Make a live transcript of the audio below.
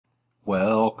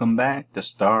Welcome back to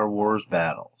Star Wars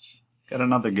Battles. Got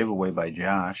another giveaway by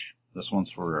Josh. This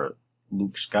one's for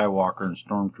Luke Skywalker and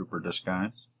Stormtrooper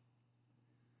disguise.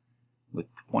 With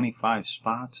 25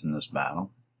 spots in this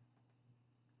battle.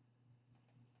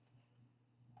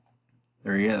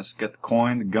 There he is. Got the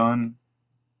coin, the gun,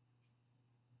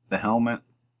 the helmet,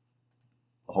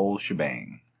 the whole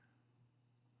shebang.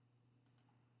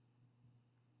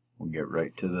 We'll get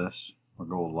right to this. We'll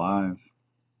go live.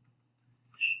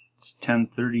 It's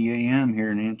 10:30 a.m.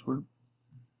 here in Antwerp.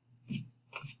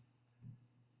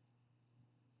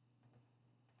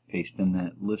 Paste in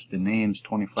that list of names,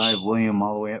 25 William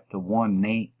all the way up to 1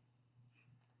 Nate.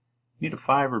 Need a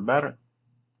 5 or better.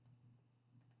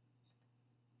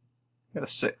 Got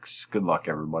a 6. Good luck,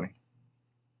 everybody.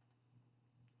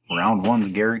 Round 1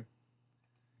 is Gary.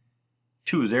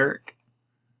 2 is Eric.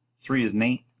 3 is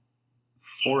Nate.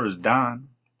 4 is Don.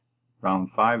 Round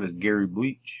 5 is Gary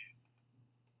Bleach.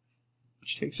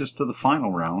 Which takes us to the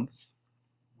final round.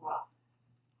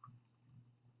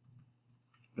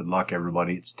 Good luck,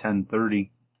 everybody. It's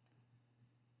 10:30.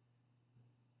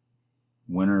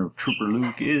 Winner of Trooper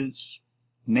Luke is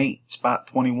Nate, spot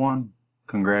 21.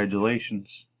 Congratulations.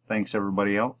 Thanks,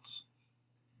 everybody else.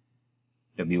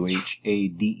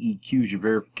 WHADEQ is your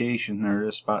verification. There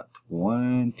is spot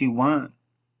 21.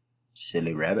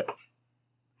 Silly rabbit.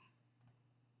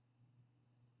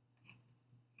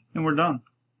 And we're done.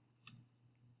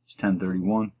 It's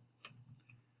 10:31.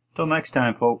 Till next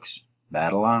time, folks.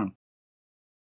 Battle on.